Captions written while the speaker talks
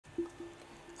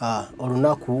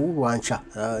Olunaku Lwa Nkya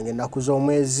ng'ennaku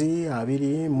z'omwezi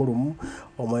 20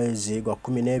 omwezi gwa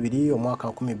 12 omwaka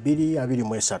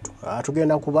 2023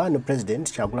 tugenda kuba ne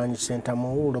President Kyagulanyi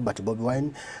Ssentamu Robert Bobi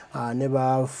Wine ne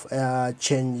ba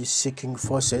Change Seeking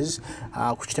Forces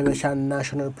ku kitebe kya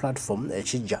National Platform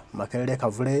ekijja Makere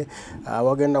Kavule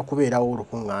wagenda kubeerawo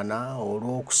olukuŋŋaana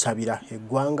olw'okusabira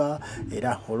eggwanga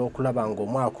era olw'okulaba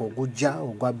ng'omwaka ogujja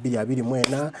ogwa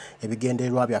 2024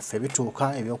 ebigendererwa byaffe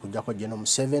bituuka eby'okujjako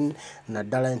Museveni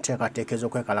naddala enteekateeka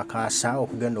ez'okwekalakaasa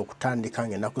okugenda okutandika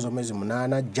ng'ennaku z'omwezi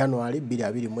 8 January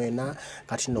 2024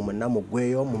 kati nno mwenna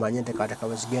muggweeyo mumanye enteekateeka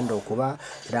bwe zigenda okuba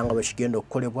era nga bwe kigenda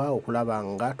okukolebwa okulaba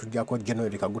nga tujjako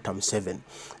January Kaguta Museveni.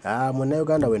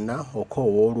 Munnayuganda wenna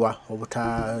okoowoolwa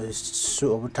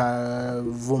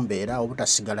obutavumbeera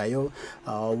obutasigalayo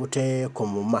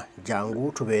obuteekomuma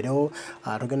jangu tubeerewo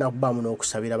tugenda kubaamu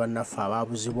n'okusabira bannaffe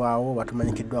abaabuzibwawo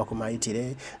batumanyikiddwako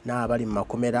mayitire n'abali mu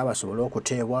makomera basobole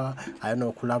okuteebwa ayo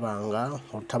n'okulaba nga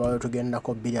olutabaalo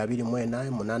tugendako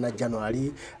 2024 January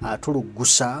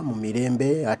tuluggusa mu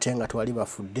mirembe ate nga twali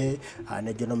bafudde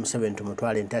ne General Museveni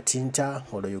tumutwale entatinta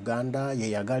olwo Uganda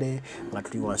yeyagale nga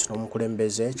tuli wansi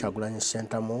n'omukulembeze Kyagulanyi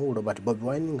Ssentamu Robert Bobi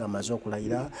Wine nga amaze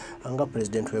okulayira nga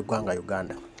President w'eggwanga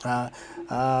Uganda.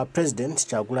 President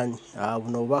Kyagulanyi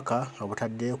buno obubaka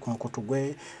obutadde ku mukutu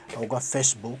gwe ogwa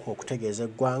Facebook okutegeeza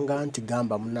eggwanga nti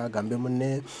gamba munnagambe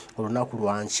munne olunaku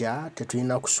Lwa Nkya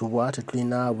tetulina kusubwa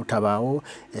tetulina butabaawo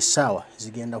essaawa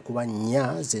zigenda kuba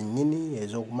 4 zennyini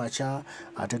ez'okumakya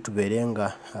ate tubeere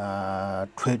nga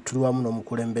tuli wamu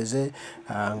n'omukulembeze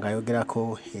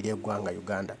ng'ayogerako eri eggwanga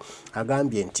Uganda.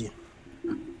 Agambye nti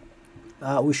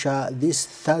we shall this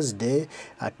Thursday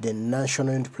at the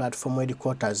National Unity Platform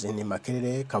headquarters in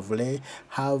Makere Kavule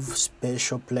have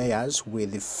special prayers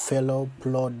with fellow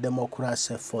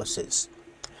pro-democracy forces.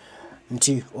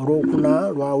 Nti olwokuna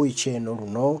lwa wiiki eno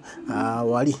luno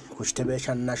wali ku kitebe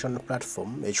kya National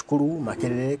Platform ekikulu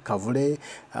Makere Kavule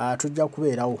tujja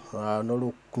kubeerawo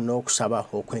n'okusaba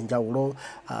okwenjawulo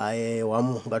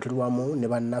wamu nga tuli wamu ne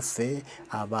bannaffe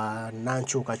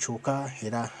abanankyukakyuka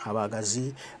era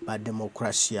abagazi ba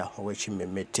demokrasiya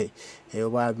ow'ekimmemmette. Eyo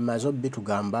bamaze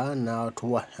obbitugamba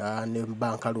n'atuwa ne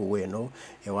bankaluwa eno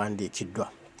ewandiikiddwa.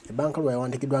 Bankaluwa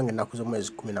yawandiikiddwa ng'ennaku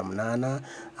z'omwezi 18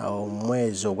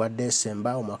 omwezi ogwa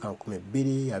December omwaka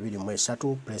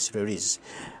 2023 press release.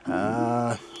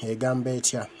 Egamba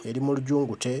etya eri mu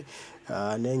lujungute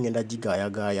naye ngenda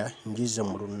gigaayagaaya ngize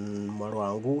mu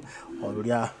lwangu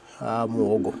olulya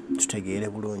muwogo tutegeere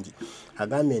bulungi.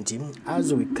 Agambye nti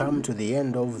as we come to the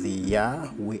end of the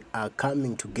year we are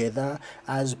coming together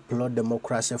as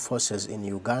pro-democracy forces in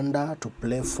Uganda to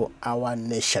play for our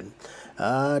nation.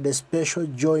 The special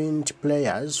joint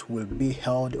prayers will be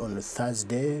held on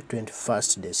Thursday,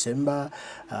 21st December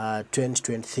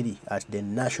 2023 at the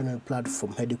National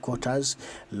Platform headquarters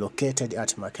located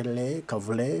at Makere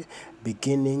Kavule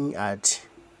beginning at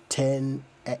 10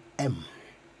 a.m.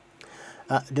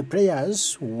 The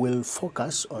prayers will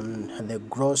focus on the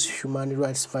gross human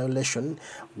rights violation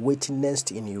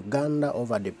witnessed in Uganda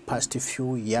over the past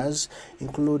few years,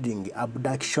 including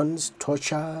abductions,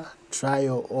 torture,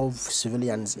 trial of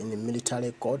civilians in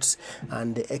military courts,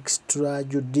 and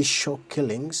extrajudicial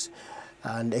killings.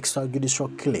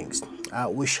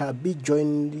 We shall be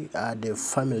joined the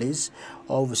families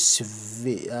of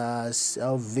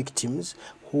victims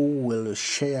who will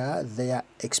share their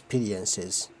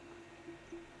experiences.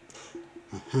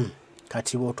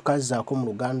 Kati bw'otukazzaako mu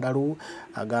Luganda lu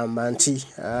agamba nti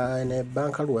ne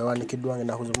bankaluwa yawandiikiddwa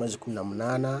ng'ennaku z'omwezi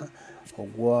 18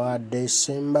 ogwa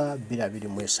December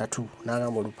 2023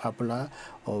 n'agamba olupapula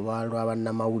oba lwa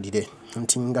bannamawulire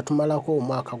nti nga tumalako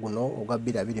omwaka guno ogwa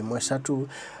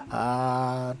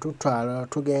 2023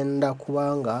 tugenda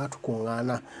kubanga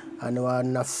tukuŋŋaana ne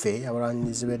bannaffe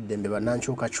abalwanirizi b'eddembe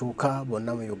bannankyukakyuka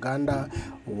bonna mu Uganda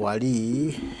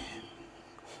wali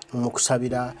mu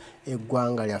kusabira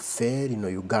eggwanga lyaffe lino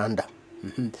Uganda.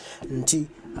 Nti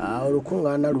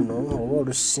olukuŋŋaana luno oba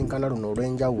olusisinkana luno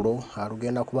olw'enjawulo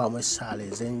lugenda kubaamu essaala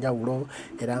ez'enjawulo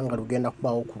era nga lugenda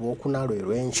kubaawo ku Lwokuna lwe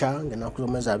lw'enkya ng'ennaku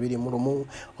z'omwezi 21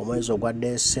 omwezi ogwa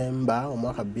December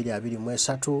omwaka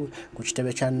 2023 ku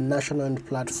kitebe kya National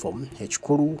Platform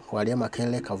ekikulu wali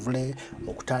Makere Kavule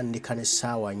okutandika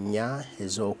n'essaawa 4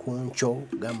 ez'okunkyo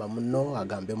gamba munno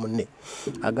agambe munne.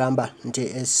 Agamba nti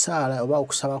essaala oba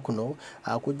okusaba kuno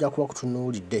kujja kuba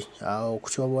kutunuulidde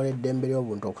okutyoboola eddembe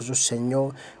ly'obuntu okuzussa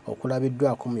ennyo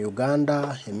okulabiddwako mu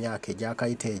Uganda emyaka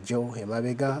egyakayita egyo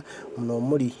emabega muno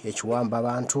omuli ekiwamba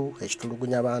abantu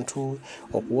ekitulugunya abantu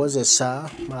okuwozesa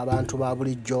abantu ba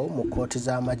bulijjo mu kkooti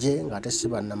z'amagye ng'ate si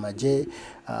bannamagye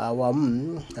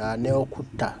wamu ne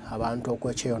okutta abantu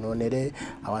okwekyeyonoonere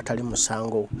awatali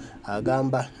musango.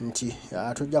 Agamba nti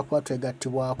tujja kuba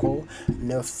twegattibwako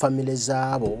ne famire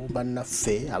z'abo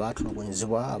bannaffe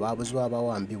abaatulugunyizibwa abaabuzibwa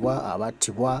abawambibwa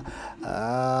abattibwa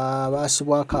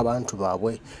baasibwako abantu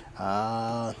baabwe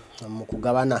mu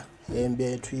kugabana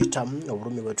embe tuyitamu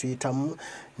obulumi bwe tuyitamu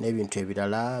n'ebintu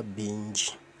ebirala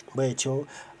bingi. Bwetyo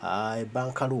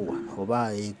ebbanka Lwa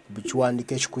oba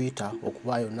ekiwandiiko ekikuyita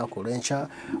okubaayo olunaku olw'enkya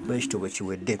bwekityo bwe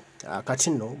kiwedde. Kati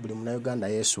nno buli munnayuganda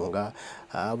yeesunga,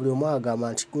 buli omu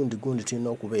agamba nti gundi tulina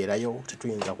okubeerayo,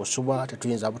 tetuyinza kusubwa,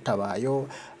 tetuyinza butabaayo,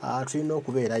 tulina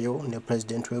okubeerayo ne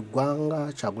pulezidenti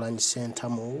w'eggwanga Kyagulanyi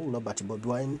Ssentamu Robert Bobi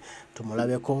Wine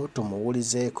tumulabeko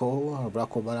tumuwulizeeko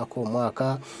obulako obalako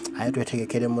omwaka aye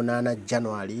twetegekere 8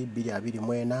 January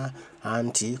 2024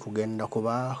 anti kugenda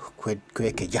kuba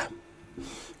kwekeja.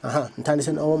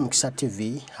 Ntandise n'ow'Omukisa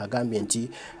TV agambye nti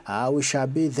we shall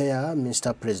be there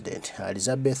Mr. President.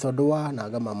 Elizabeth Odwa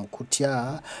n'agamba mu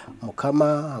kutya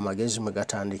Mukama amagezi mwe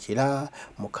gatandikira,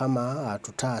 Mukama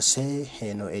atutaase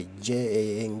eno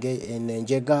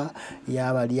enjega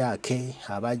y'abalyake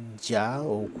abajja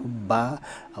okubba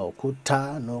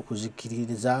okutta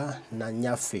n'okuzikiririza na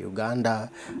nnyaffe Uganda.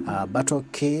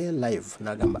 Batoke live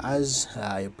n'agamba as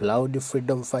a proud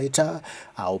freedom fighter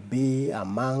I'll be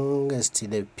amongst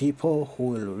the people who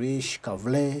will reach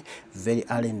Kavule very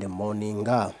early in the morning.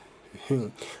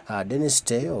 Dennis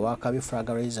T owakabi flag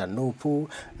raiser Nupu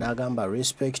n'agamba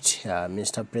respect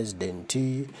Mr. President.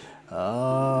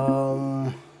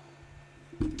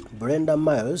 Brenda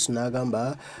Miles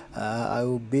n'agamba I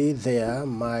will be there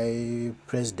my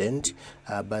president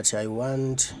but I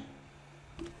want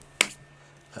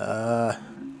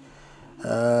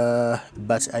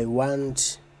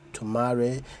to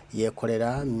marry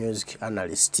yekolera music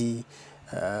analyst.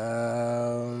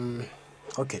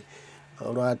 Okay.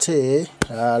 Olwate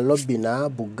Lobina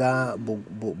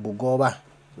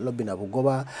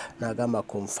Bugoba n'agamba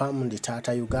confirmed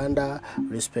Tata Uganda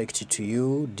respect to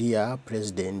you dear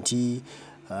President.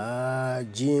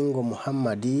 Jingo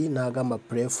Muhammadi n'agamba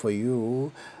pray for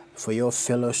you for your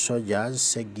fellow soldiers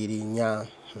Segirinya.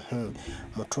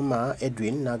 Mutuma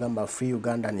Edwin n'agamba free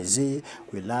Ugandans,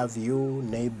 we love you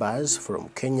neighbors from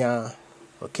Kenya.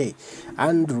 Okay,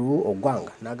 Andrew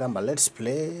Ogwang n'agamba let's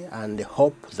play and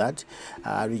hope that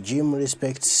regime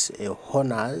respects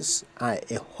honors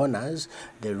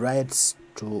the rights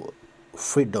to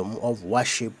freedom of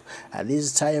worship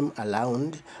this time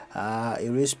around,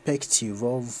 irrespective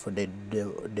of the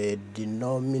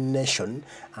denomination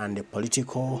and the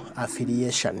political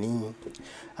affiliation.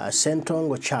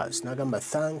 Sentongo Charles n'agamba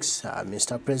thanks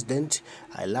Mr. President,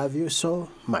 I love you so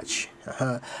much.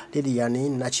 Liliani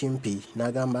Nachimpi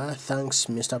n'agamba thanks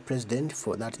Mr. President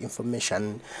for that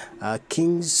information.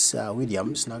 Kings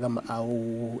Williams n'agamba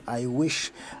I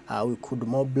wish we could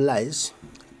mobilize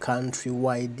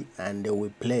countrywide and we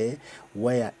play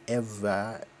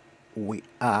wherever we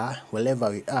are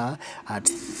at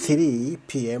 3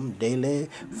 p.m. daily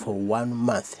for 1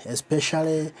 month,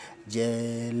 especially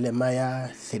Jeremiah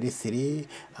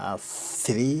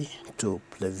 33:3 to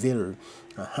Pleville.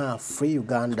 Free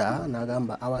Uganda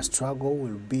n'agamba our struggle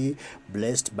will be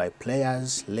blessed by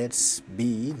players, let's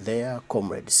be their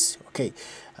comrades. Okay,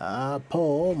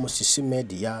 Paul Musisi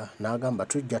Media n'agamba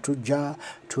tujja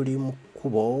tuli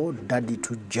mukubo daddy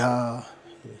tujja.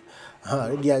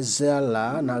 Lydia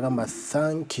Zella n'agamba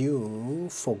thank you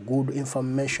for good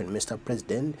information Mr.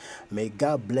 President, may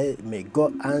God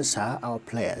answer our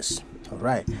prayers. All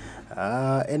right.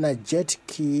 Energetic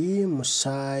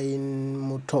Musai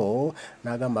Muto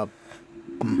n'agamba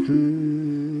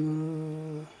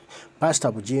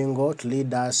Pastor Bujingo to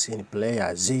lead us in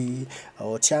prayers.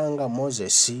 Otyanga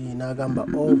Moses n'agamba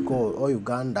O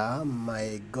Uganda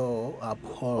may go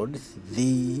uphold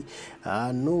thee.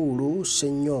 Nuru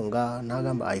Senyonga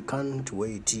n'agamba I can't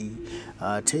wait.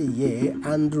 Teye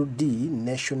Andrew D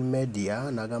Nation Media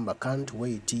n'agamba can't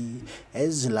wait.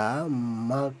 Ezra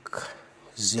Mark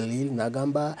Zilil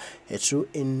n'agamba a true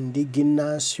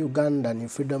indigenous Ugandan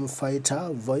freedom fighter,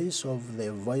 voice of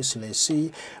the voiceless,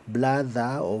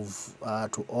 brother of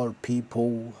to all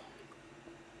people.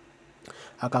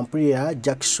 Akampriya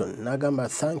Jackson n'agamba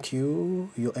thank you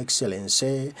your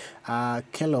excellency.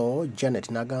 Kello Janet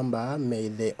n'agamba may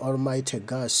the almighty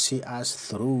God see us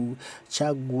through.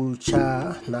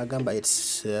 Chagucha n'agamba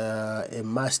it's a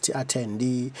must attend.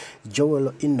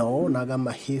 Joel Ino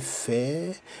n'agamba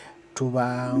hife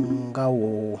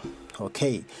tetubangawo.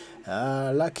 Okay.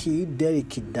 Lucky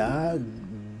Derikida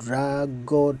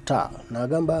Dragota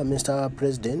Nagamba, Mr.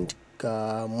 President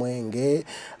Mwenge,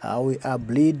 we are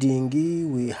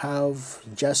bleeding. We have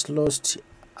just lost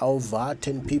over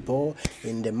 10 people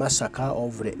in the massacre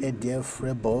of the ADF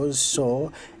rebels.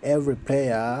 So every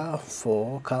player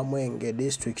for Kamwenge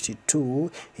District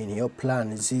 2 in your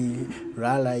plans,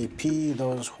 RIP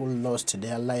those who lost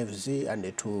their lives,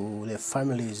 and to the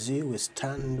families, we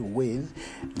stand with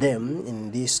them in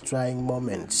these trying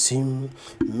moments.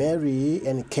 Mary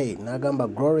NK Nagamba,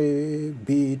 glory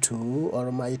be to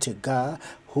Almighty God,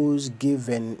 who's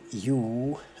given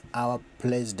you, our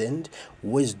president,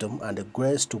 wisdom and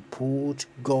grace to put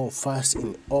God first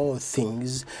in all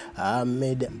things.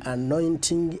 May the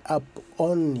anointing up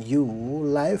on you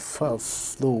life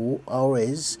flow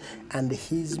always, and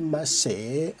his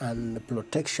mercy and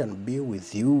protection be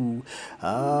with you.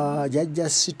 Jaja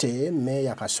City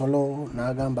Mayor Kasolo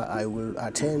Nagamba, I will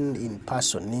attend in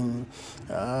person.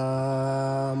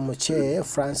 Muche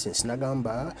Francis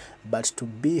Nagamba, but to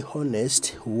be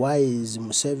honest, why is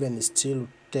Museveni still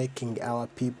taking our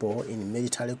people in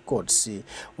military courts?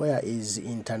 Where is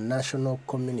international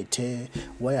community?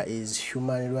 Where is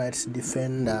human rights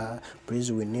defender?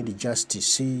 Please, we need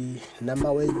justice.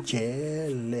 Namaweje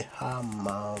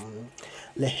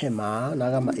Lehema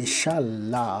Nagama,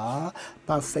 inshallah,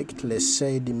 perfectly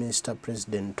said Mr.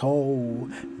 President. Oh,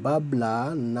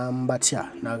 Babla Nambatia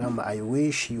Nagama, I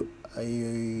wish you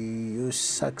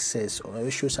success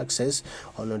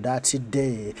on that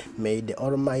day. May the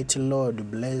Almighty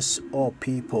Lord bless all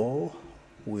people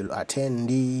will attend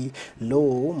the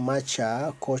low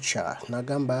macha kocha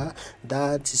Nagamba.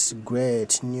 That is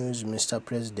great news, Mr.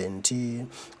 President.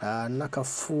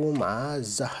 Nakafuma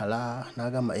Zahara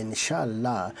Nagamba,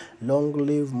 inshallah, long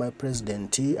live my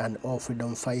president and all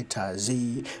freedom fighters.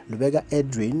 Lubega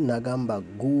Edwin Nagamba,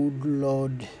 good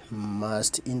Lord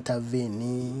must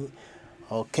intervene.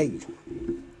 Okay.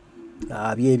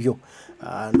 Byebyo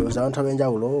ndoza abantu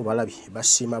abenjawulo balabi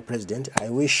basima president. I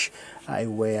wish I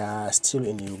were still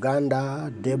in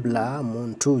Uganda. Debla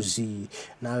Muntuzi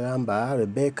Nagamba,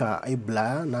 Rebecca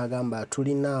Ibla Nagamba,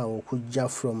 tulina okujja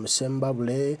from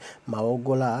Sembabule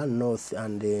Maogola North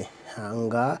and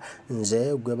Hanga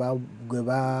nze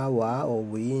gwebawa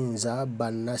obuyinza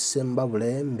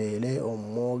bannasembabule mbeere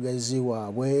omwogezi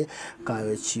waabwe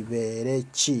kakibeere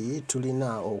ki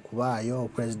tulina okubaayo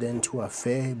president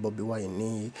waffe Bobi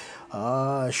Wine.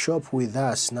 Shop with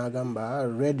us Nagamba,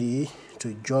 ready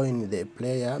to join the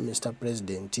player, Mr.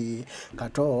 President.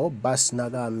 Kato Bas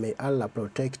Naga, may Allah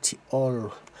protect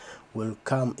all will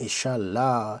come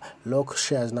inshallah. Lock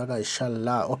shares Naga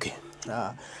inshallah. Okay.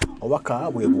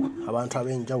 Obaka bwebu abantu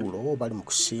abenjawulo bali mu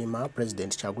kusiima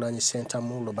president Kyagulanyi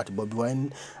Ssentamu Robert Bobi Wine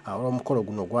olw'omukolo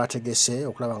guno gwategese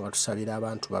okulaba nga tusabira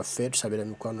abantu baffe, tusabira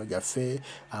mikwano gyaffe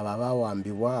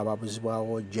abawambibwa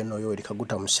ababuzibwawo General Yoweri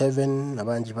Kaguta Museveni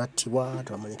abangi battibwa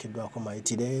tebamanyikiddwako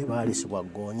mayitire baalisibwa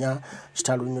Ggoonya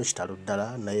kitalo nnyo kitalo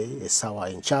ddala naye essaawa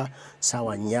enkya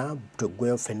ssaawa 4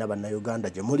 tweggweyo ffenna bannayuganda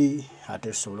gye muli ate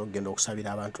tusobola okugenda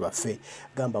okusabira abantu baffe.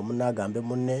 Gamba munaagambe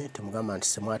munne temugamba nti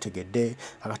semwategedde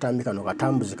akatambi kano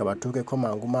katambuzi kabatuukeko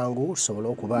mangu mangu tusobole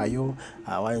okubaayo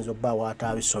wayinza okuba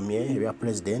waataabisomye ebya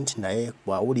president naye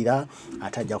bwawulira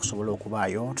ate ajja kusobola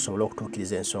okubaayo tusobole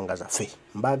okutuukiriza ensonga zaffe.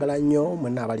 Mbaagala nnyo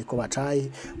mwenna abaliko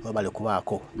bataayi mwebale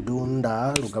kubaako.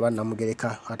 Dunda Lugaba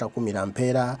Namugereka atakumira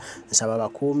mpeera nsaba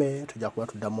bakuume tujja kuba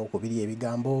tuddamu okubiri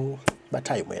ebigambo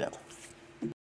bataayi mweraba.